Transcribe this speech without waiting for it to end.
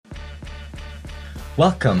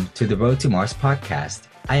Welcome to the Road to Mars podcast.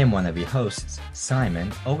 I am one of your hosts,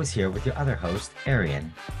 Simon, always here with your other host,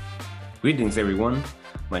 Arian. Greetings, everyone.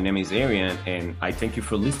 My name is Arian, and I thank you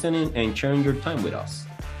for listening and sharing your time with us.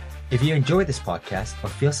 If you enjoy this podcast or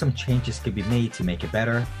feel some changes could be made to make it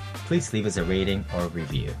better, please leave us a rating or a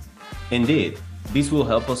review. Indeed, this will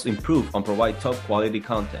help us improve and provide top quality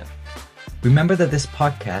content. Remember that this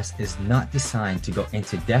podcast is not designed to go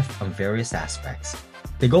into depth on various aspects.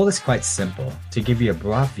 The goal is quite simple, to give you a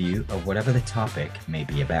broad view of whatever the topic may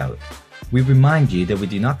be about. We remind you that we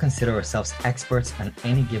do not consider ourselves experts on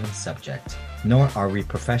any given subject, nor are we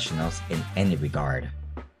professionals in any regard.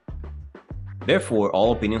 Therefore,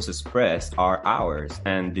 all opinions expressed are ours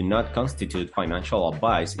and do not constitute financial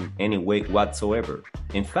advice in any way whatsoever.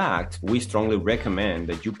 In fact, we strongly recommend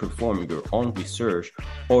that you perform your own research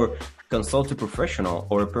or consult a professional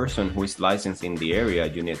or a person who is licensed in the area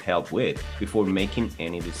you need help with before making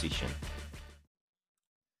any decision.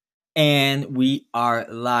 And we are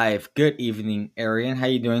live. Good evening, Arian. How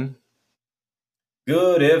you doing?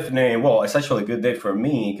 Good evening. Well, it's actually a good day for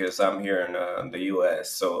me because I'm here in the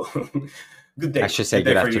US. So, good day. I should say Good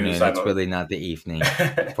good day for you, afternoon. It's Simon. really not the evening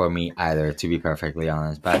for me either, to be perfectly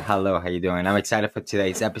honest. But hello, how you doing? I'm excited for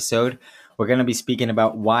today's episode. We're going to be speaking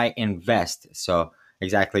about why invest. So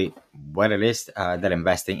exactly what it is that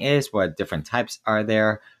investing is, what different types are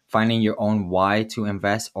there, finding your own why to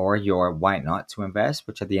invest or your why not to invest,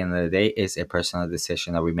 which at the end of the day is a personal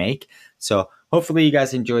decision that we make. So hopefully you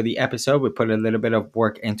guys enjoy the episode. We put a little bit of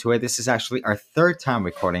work into it. This is actually our third time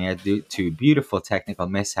recording it due to beautiful technical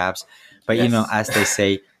mishaps. But Yes. as they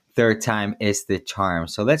say, third time is the charm.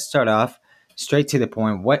 So let's start off straight to the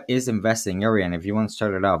point. What is investing, Arian? If you want to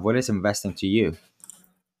start it off, what is investing to you?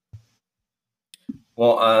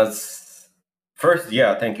 Well, first,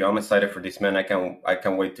 yeah, thank you. I'm excited for this, man. I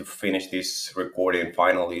can't wait to finish this recording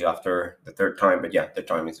finally after the third time. But yeah, the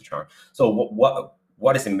time is a charm. So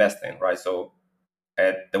what is investing, right? So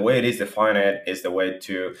the way it is defined is the way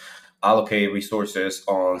to allocate resources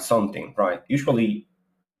on something, right? Usually,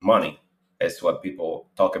 money is what people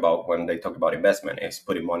talk about when they talk about investment. Is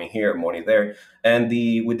putting money here, money there, and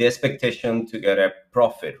the with the expectation to get a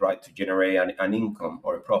profit, right? To generate an income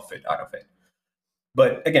or a profit out of it.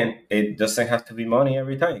 But again, it doesn't have to be money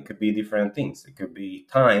every time. It could be different things. It could be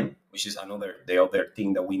time, which is the other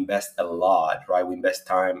thing that we invest a lot, right? We invest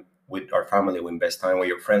time with our family. We invest time with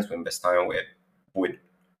your friends. We invest time with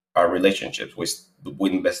our relationships. We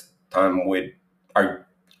invest time with our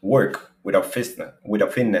work, with our fitness,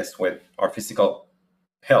 with our physical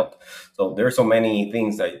health. So there are so many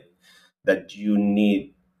things that you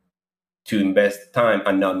need to invest time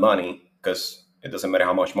and not money, because it doesn't matter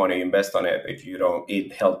how much money you invest on it if you don't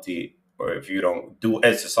eat healthy or if you don't do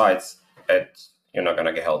exercise, you're not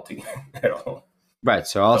gonna get healthy at all. Right.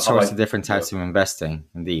 So all So how sorts about of different you? types of investing,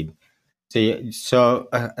 indeed. So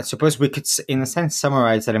I suppose we could, in a sense,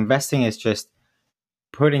 summarize that investing is just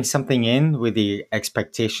putting something in with the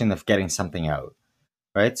expectation of getting something out,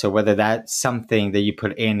 right? So whether that something that you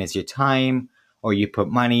put in is your time, or you put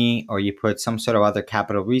money, or you put some sort of other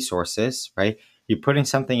capital resources, right? You're putting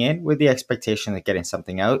something in with the expectation of getting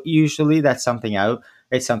something out. Usually, that something out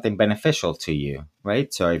is something beneficial to you,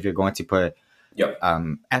 right? So if you're going to put Yep.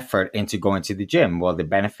 effort into going to the gym, well, the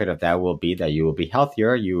benefit of that will be that you will be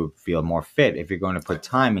healthier, you will feel more fit. If you're going to put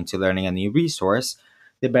time into learning a new resource,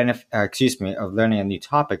 the benefit, of learning a new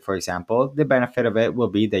topic, for example, the benefit of it will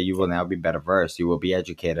be that you will now be better versed, you will be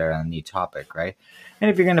educated on a new topic, right? And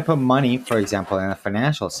if you're going to put money, for example, in a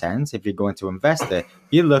financial sense, if you're going to invest it,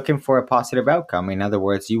 you're looking for a positive outcome. In other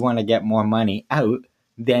words, you want to get more money out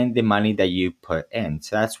than the money that you put in.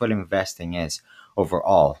 So that's what investing is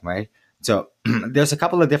overall, right? So there's a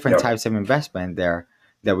couple of different Yep. types of investment there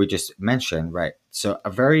that we just mentioned, right? So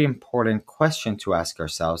a very important question to ask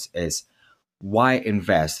ourselves is why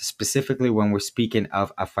invest? Specifically, when we're speaking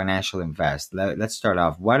of a financial invest, let's start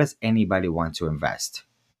off. Why does anybody want to invest?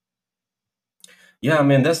 Yeah, I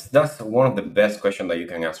mean that's one of the best questions that you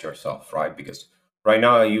can ask yourself, right? Because right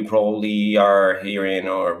now you probably are hearing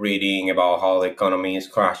or reading about how the economy is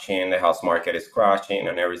crashing, the house market is crashing,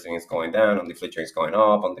 and everything is going down, and the inflation is going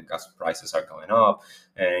up, and the gas prices are going up,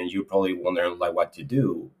 and you're probably wondering like what to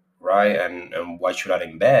do, right? And why should I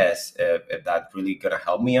invest if that really gonna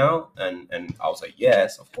help me out? And I was like,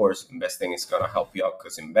 yes, of course, investing is gonna help you out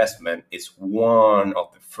because investment is one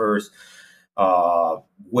of the first uh,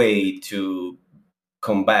 way to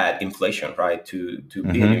combat inflation, right? To beat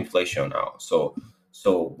Mm-hmm. inflation out. So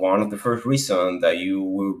one of the first reasons that you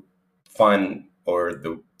will find or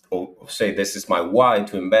say this is my why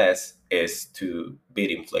to invest is to beat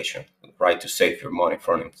inflation, right? To save your money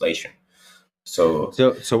from inflation. So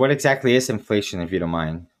So what exactly is inflation, if you don't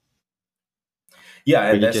mind? yeah,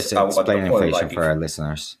 Could and you that's just the explain point. inflation Like for if our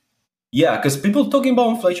listeners? yeah, because people talking about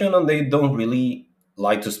inflation and they don't really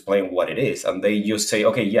like to explain what it is, and they just say,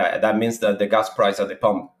 okay, yeah, that means that the gas price at the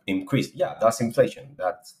pump increased. Yeah, that's inflation.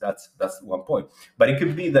 That's one point. But it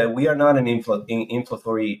could be that we are not an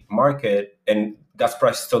inflationary market, and gas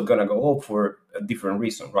price is still gonna go up for a different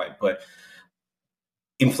reason, right? But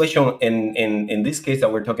inflation in this case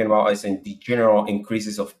that we're talking about is in the general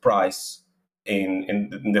increases of price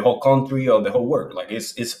in the whole country or the whole world. Like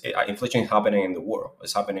it's inflation is happening in the world.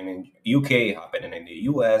 It's happening in UK, happening in the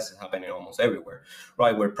US, it's happening almost everywhere,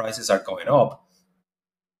 right? Where prices are going up,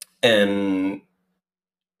 and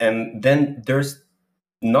and then there's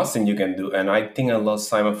nothing you can do. And I think I lost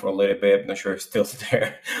Simon for a little bit. I'm not sure if he's still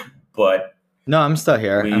there, but No, I'm still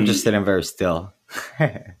here. I'm just we sitting very still.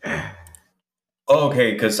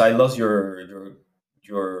 okay, because I lost your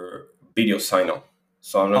video signal,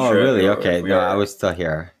 so I'm not Oh, sure really? if Okay. we No, I are was still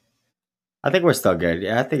here. I think we're still good.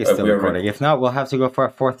 Yeah, I think it's if still we are recording. If not, we'll have to go for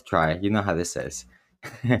a fourth try. You know how this is.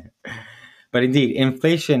 But indeed,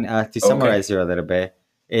 inflation, to okay. summarize here a little bit,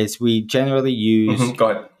 is we generally use Go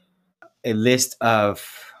ahead. a list of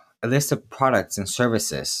products and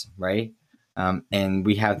services, right? And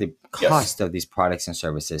we have the Yes. cost of these products and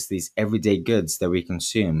services, these everyday goods that we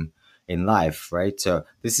consume in life, right? So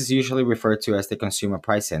this is usually referred to as the consumer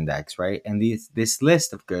price index, right? And this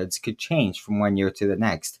list of goods could change from one year to the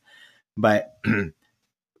next, but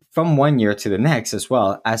from one year to the next as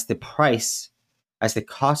well, as the cost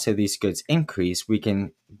of these goods increase, we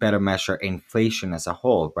can better measure inflation as a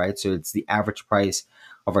whole, right? So it's the average price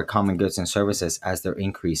of our common goods and services as they're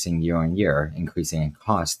increasing year on year, increasing in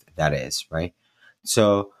cost, that is, right?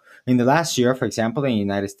 So in the last year, for example, in the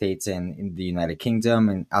United States and in the United Kingdom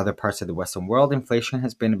and other parts of the Western world, inflation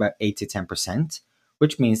has been about 8 to 10%,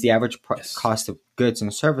 which means the average Yes. cost of goods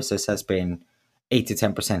and services has been 8 to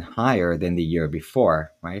 10% higher than the year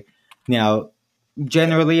before, right? Now, Yep.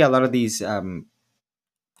 generally, a lot of these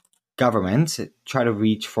governments try to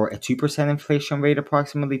reach for a 2% inflation rate,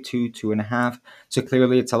 approximately two and a half. So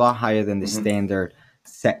clearly, it's a lot higher than the Hmm. standard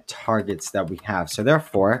set targets that we have. So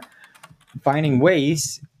therefore, finding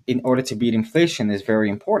ways in order to beat inflation is very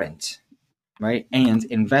important, right? And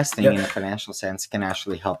investing Yeah. in a financial sense can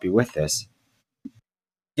actually help you with this.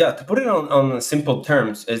 Yeah. To put it on simple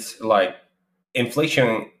terms, it's like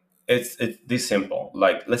inflation. It's this simple.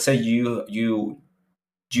 Like let's say you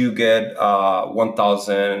get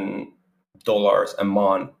 $1,000 a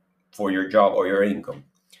month for your job or your income,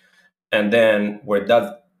 and then with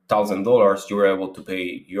that $1,000 you're able to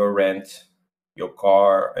pay your rent, your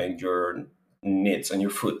car, and your needs and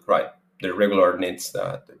your food, right? The regular needs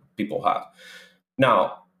that people have.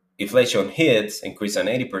 Now inflation hits, increase an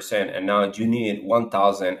 80%, and now you need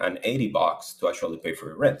 $1,080 to actually pay for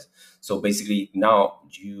your rent. So basically now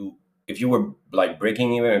you, if you were like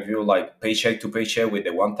breaking even, if you were like paycheck to paycheck with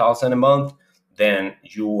the 1,000 a month, then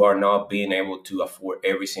you are not being able to afford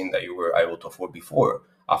everything that you were able to afford before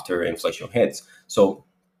after inflation hits. So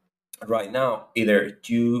right now, either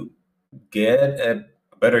you get a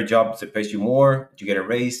better job that pays you more, you get a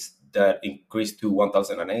raise that increase to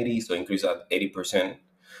 1,080, so increase at 80%,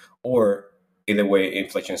 or either way,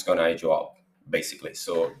 inflation is gonna eat you up, basically.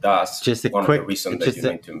 So that's Just a one of the quick, reasons that you just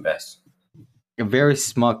need to invest. a very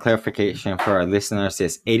small clarification for our listeners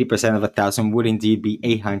is 80% of 1,000 would indeed be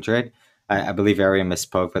 800. I believe Arian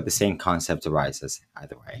misspoke, but the same concept arises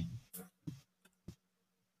either way.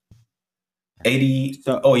 80,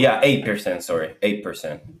 So, oh yeah, 8%, sorry,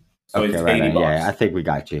 8%. So okay, it's right 80 on. Yeah, I bucks. think we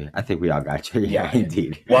got you. I think we all got you. Yeah, Yeah, yeah.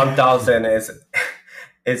 indeed. 1,000 is,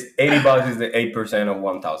 it's 80 bucks is the 8% of Be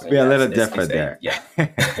 1,000. a Yes, little it's different eight. there. Yeah.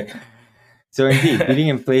 So, indeed, beating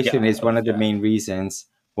inflation Yeah, is one of the main reasons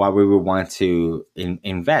why we would want to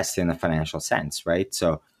invest in a financial sense, right?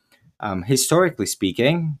 So, historically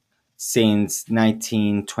speaking, since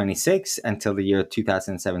 1926 until the year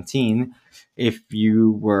 2017, if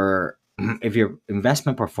you were if your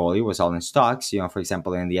investment portfolio was all in stocks, for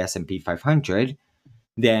example, in the S&P 500,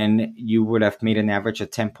 then you would have made an average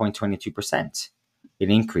of 10.22%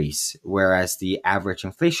 in increase, whereas the average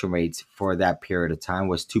inflation rate for that period of time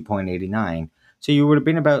was 2.89. So you would have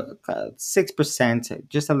been about 6%,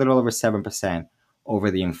 just a little over 7%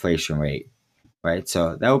 over the inflation rate, right?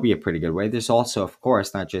 So that would be a pretty good way. There's also, of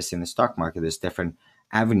course, not just in the stock market, there's different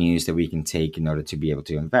avenues that we can take in order to be able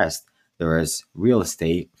to invest. There is real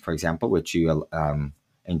estate, for example, which you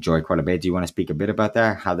enjoy quite a bit. Do you want to speak a bit about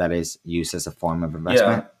that? How that is used as a form of yeah.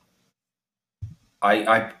 investment?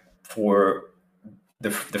 I for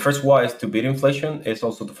the first wise to beat inflation is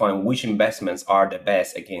also to find which investments are the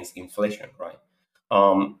best against inflation, right?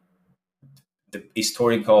 Um, the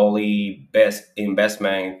historically best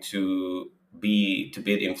investment to beat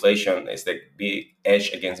inflation is the big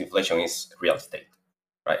edge against inflation is real estate,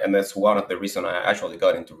 right? And that's one of the reasons I actually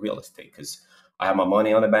got into real estate because I have my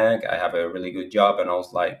money on the bank, I have a really good job, and I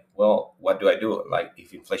was like, well, what do I do? Like,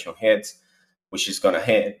 if inflation hits, which is gonna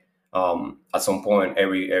hit, at some point,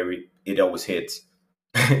 every it always hits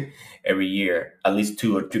every year, at least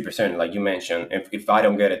 2 or 3%, like you mentioned. If I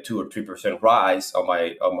don't get a 2 or 3% rise on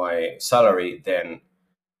my salary, then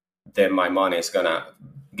my money is gonna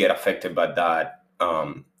get affected by that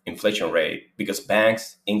inflation rate because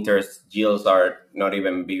banks interest yields are not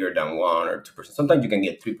even bigger than 1 or 2%. Sometimes you can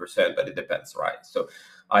get 3%, but it depends, right? So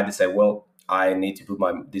I decided, well, I need to put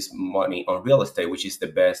this money on real estate, which is the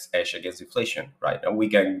best edge against inflation, right? And we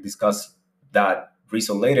can discuss that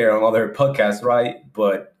reason later on other podcasts, right?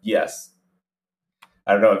 But yes,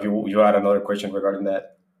 I don't know if you had another question regarding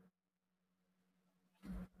that.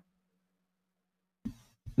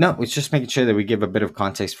 No, it's just making sure that we give a bit of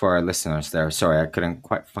context for our listeners there. Sorry, I couldn't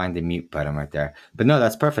quite find the mute button right there. But no,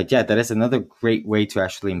 that's perfect. Yeah, that is another great way to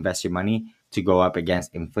actually invest your money to go up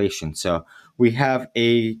against inflation. So we have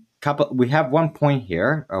one point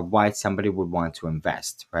here of why somebody would want to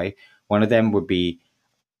invest, right? One of them would be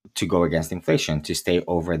to go against inflation, to stay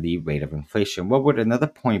over the rate of inflation. What would another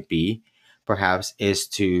point be, perhaps, is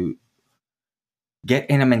to get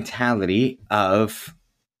in a mentality of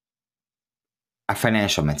a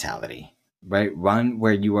financial mentality, right? One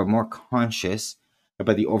where you are more conscious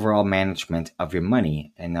about the overall management of your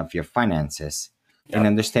money and of your finances and Yeah.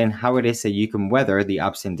 understand how it is that you can weather the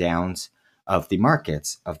ups and downs of the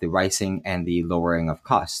markets, of the rising and the lowering of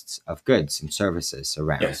costs of goods and services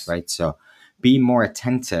around, Yes. right? So be more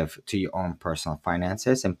attentive to your own personal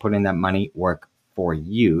finances and putting that money work for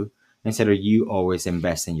you instead of you always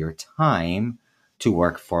investing your time to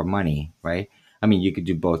work for money, right? I mean, you could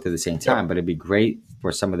do both at the same time, Yep. but it'd be great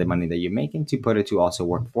for some of the money that you're making to put it to also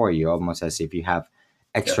work for you, almost as if you have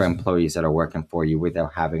extra Yes. employees that are working for you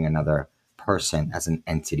without having another person as an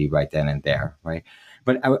entity right then and there, right?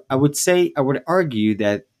 But I would say, I would argue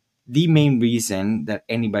that the main reason that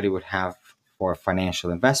anybody would have for financial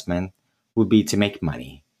investment would be to make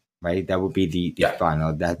money, right? That would be the Yeah.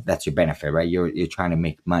 final, that's your benefit, right? You're trying to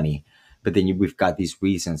make money. But then we've got these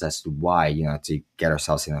reasons as to why, to get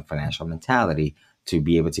ourselves in a financial mentality to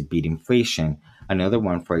be able to beat inflation. Another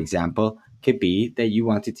one, for example, could be that you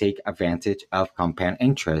want to take advantage of compound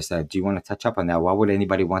interest. Do you want to touch up on that? Why would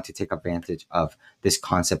anybody want to take advantage of this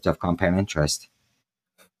concept of compound interest?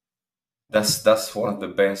 That's one of the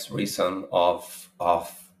best reason of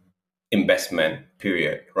investment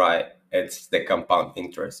period, right? It's the compound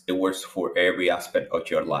interest. It works for every aspect of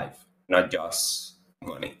your life, not just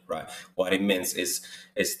money, right? What it means is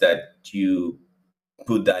that you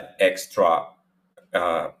put that extra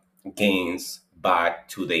uh, gains back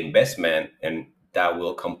to the investment, and that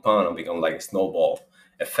will compound and become like a snowball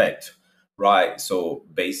effect, right? So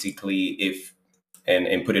basically, if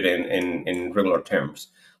and put it in regular terms,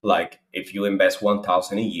 like if you invest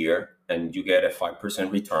 1,000 a year and you get a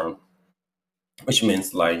 5% return, which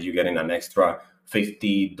means like you're getting an extra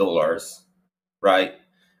 $50, right?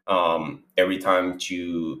 Every time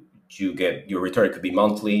you get your return. It could be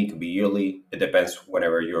monthly, it could be yearly. It depends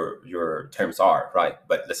whenever your terms are, right?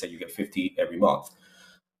 But let's say you get 50 every month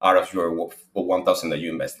out of your 1,000 that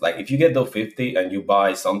you invest. Like if you get those 50 and you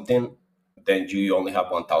buy something, then you only have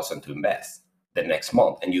 1,000 to invest the next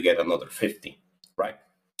month, and you get another 50, right?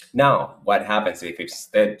 Now, what happens if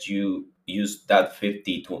instead you use that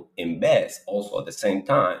 50 to invest also at the same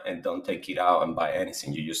time and don't take it out and buy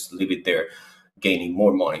anything? You just leave it there, gaining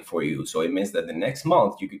more money for you. So it means that the next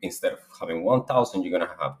month, instead of having 1,000, you're going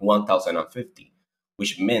to have 1,050,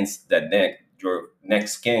 which means that then your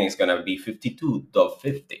next gain is going to be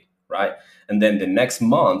 52.50, right? And then the next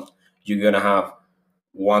month, you're going to have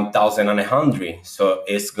 1,100. So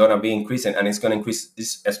it's going to be increasing, and it's going to increase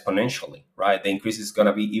this exponentially, right? The increase is going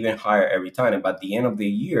to be even higher every time. And by the end of the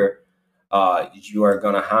year, you are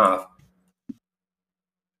going to have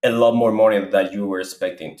a lot more money that you were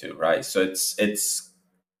expecting to, right? So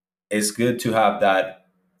it's good to have that.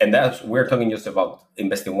 And that's, we're talking just about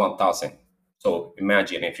investing 1,000. So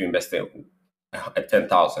imagine if you invested at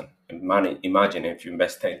 10,000. Imagine if you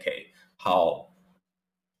invest 10K, how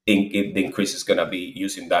the increase is going to be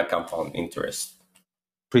using that compound interest.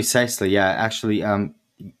 Precisely, yeah. Actually,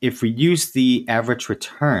 if we use the average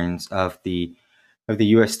returns of the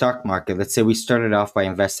U.S. stock market, let's say we started off by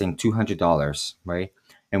investing $200, right?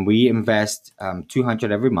 And we invest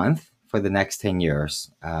 200 every month for the next 10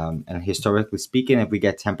 years. And historically speaking, if we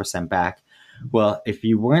get 10% back, well, if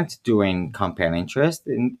you weren't doing compound interest,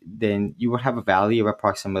 then you would have a value of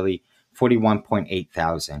approximately 41.8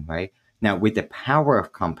 thousand, right? Now, with the power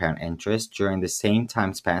of compound interest during the same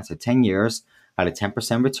time span, so 10 years at a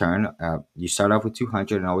 10% return, you start off with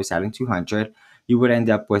 200 and always adding 200, you would end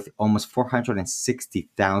up with almost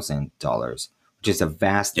 $460,000, which is a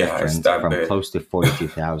vast Yeah, it's difference that from big. close to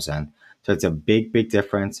 42,000. So it's a big, big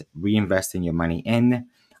difference. Reinvesting your money in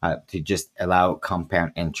to just allow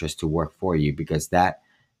compound interest to work for you, because that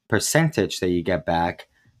percentage that you get back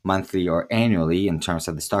monthly or annually in terms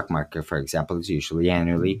of the stock market, for example, is usually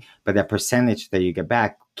annually, but that percentage that you get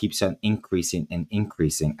back keeps on increasing and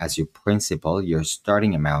increasing as your principal, your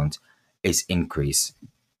starting amount, is increasing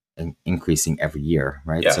every year,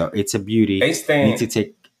 right? Yeah, So it's a beauty. You need to Einstein.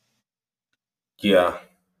 take. Yeah,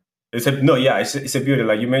 it's a no. Yeah, it's a beauty.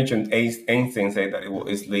 Like you mentioned, Einstein said that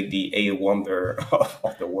it's like the eighth wonder of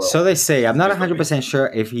the So world. they say. I'm It's not just 100% amazing. sure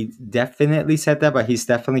if he definitely said that, but he's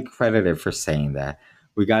definitely credited for saying that.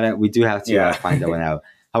 We do have to Yeah, find that one out.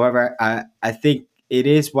 However, I think it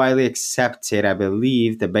is widely accepted. I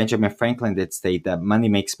believe that Benjamin Franklin did state that money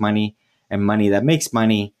makes money, and money that makes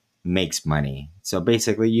money makes money. So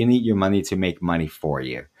basically, you need your money to make money for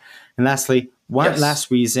you. And lastly, one yes,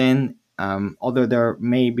 last reason, although there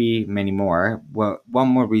may be many more, well, one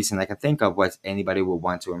more reason I can think of what anybody would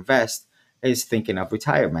want to invest is thinking of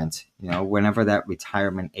retirement. Whenever that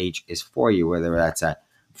retirement age is for you, whether that's at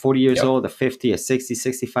 40 years yep, old, at 50, at 60,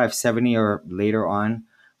 65, 70, or later on,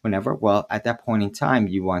 whenever, well, at that point in time,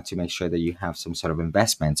 you want to make sure that you have some sort of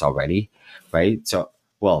investments already, right? So,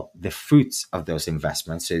 well, the fruits of those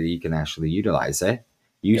investments so that you can actually use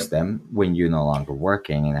yep. them when you're no longer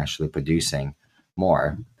working and actually producing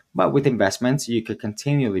more. But with investments, you could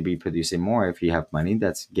continually be producing more if you have money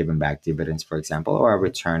that's given back dividends, for example, or a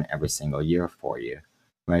return every single year for you,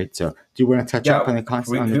 right? So, do you want to touch up Yeah, on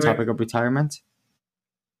on the topic of retirement?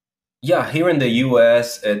 yeah. Here in the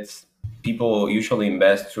U.S., it's people usually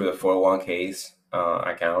invest through the 401ks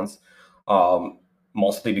accounts, um,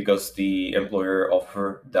 mostly because the employer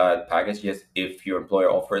offer that package. Yes, if your employer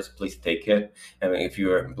offers, please take it. And if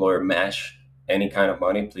your employer match any kind of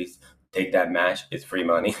money, please take that match. It's free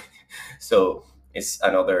money. So it's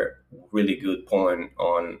another really good point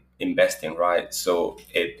on investing, right? So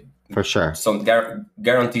it For sure.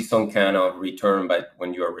 guarantee some kind of return, but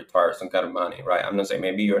when you are retired, some kind of money, right? I'm not saying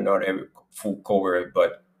maybe you're not every full cover,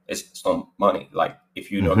 but it's some money. Like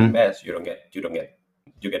if you don't Hmm. invest,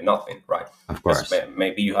 you get nothing, right? Of Because course.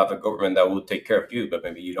 maybe you have a government that will take care of you, but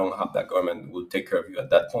maybe you don't have that government that will take care of you at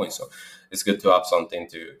that point. So it's good to have something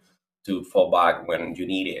to fall back when you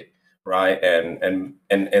need it, right?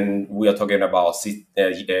 And we are talking about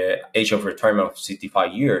age of retirement of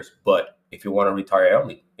 65 years. But if you want to retire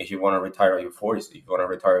early, if you want to retire at your 40s, if you want to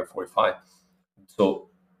retire at 45, so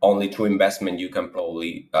only through investment you can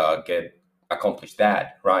probably get accomplish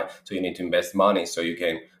that, right? So you need to invest money so you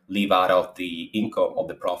can live out of the income of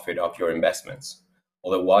the profit of your investments.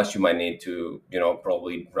 Otherwise, you might need to,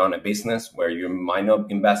 probably run a business where you might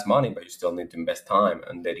not invest money, but you still need to invest time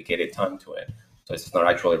and dedicated time to it. So it's not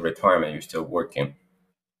actually retirement; you're still working.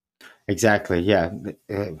 Exactly. Yeah.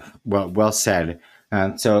 Well said.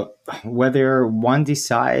 So, whether one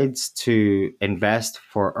decides to invest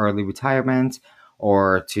for early retirement,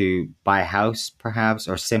 or to buy a house, perhaps,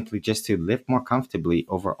 or simply just to live more comfortably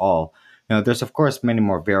overall, there's of course many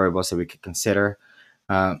more variables that we could consider.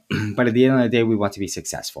 Uh, but at the end of the day, we want to be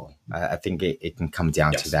successful. I think it can come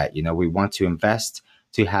down to Yes. that. We want to invest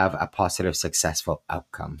to have a positive, successful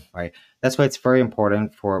outcome, right? That's why it's very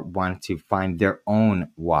important for one to find their own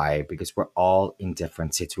why, because we're all in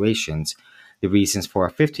different situations. The reasons for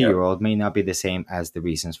a 50-year-old may not be the same as the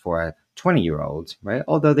reasons for a 20-year-old, right?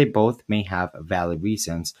 Although they both may have valid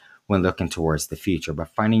reasons when looking towards the future. But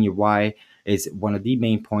finding your why is one of the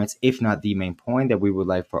main points, if not the main point, that we would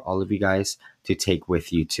like for all of you guys to take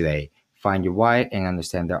with you today. Find your why and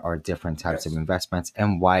understand there are different types of Yes. investments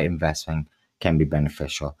and why investing can be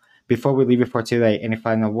beneficial. Before we leave you for today, any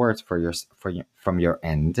final words from your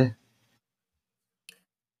end?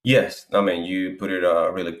 Yes, I mean you put it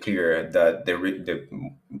really clear that the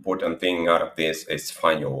important thing out of this is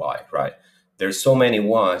find your why, right? There's so many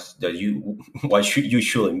whys that you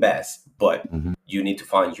should invest, but Mhm. you need to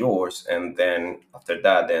find yours, and then after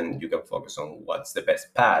that, then you can focus on what's the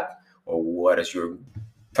best path or what is your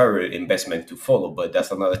favorite investment to follow. But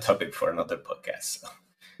that's another topic for another podcast. So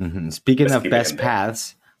Mhm. Speaking let's of keep it best in there.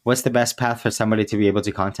 paths, what's the best path for somebody to be able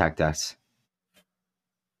to contact us?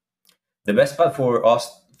 The best path for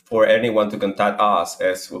us, for anyone to contact us,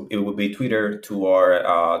 is it will be Twitter to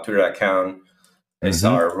our Twitter account. It's Hmm.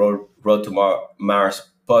 our Road to Mars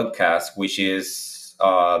podcast, which is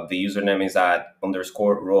the username is at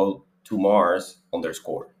 _Road to Mars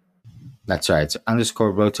 _. That's right. So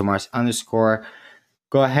underscore road to Mars underscore.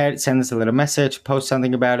 Go ahead, send us a little message, post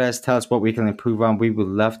something about us, tell us what we can improve on. We would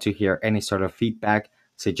love to hear any sort of feedback,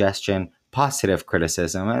 suggestion, positive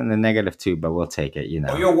criticism, and the negative too, but we'll take it,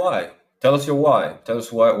 Or your why. Tell us your why. Tell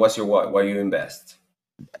us what's your why. Why you invest,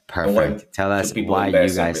 and why Perfect. Tell us should people why you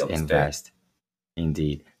invest in guys real estate? invest.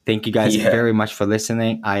 Indeed. Thank you guys Yeah. very much for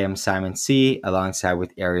listening. I am Simon C alongside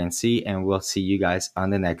with Arian C, and we'll see you guys on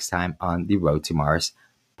the next time on the Road to Mars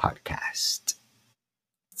podcast.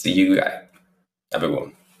 See you guys.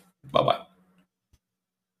 Everyone. Bye bye.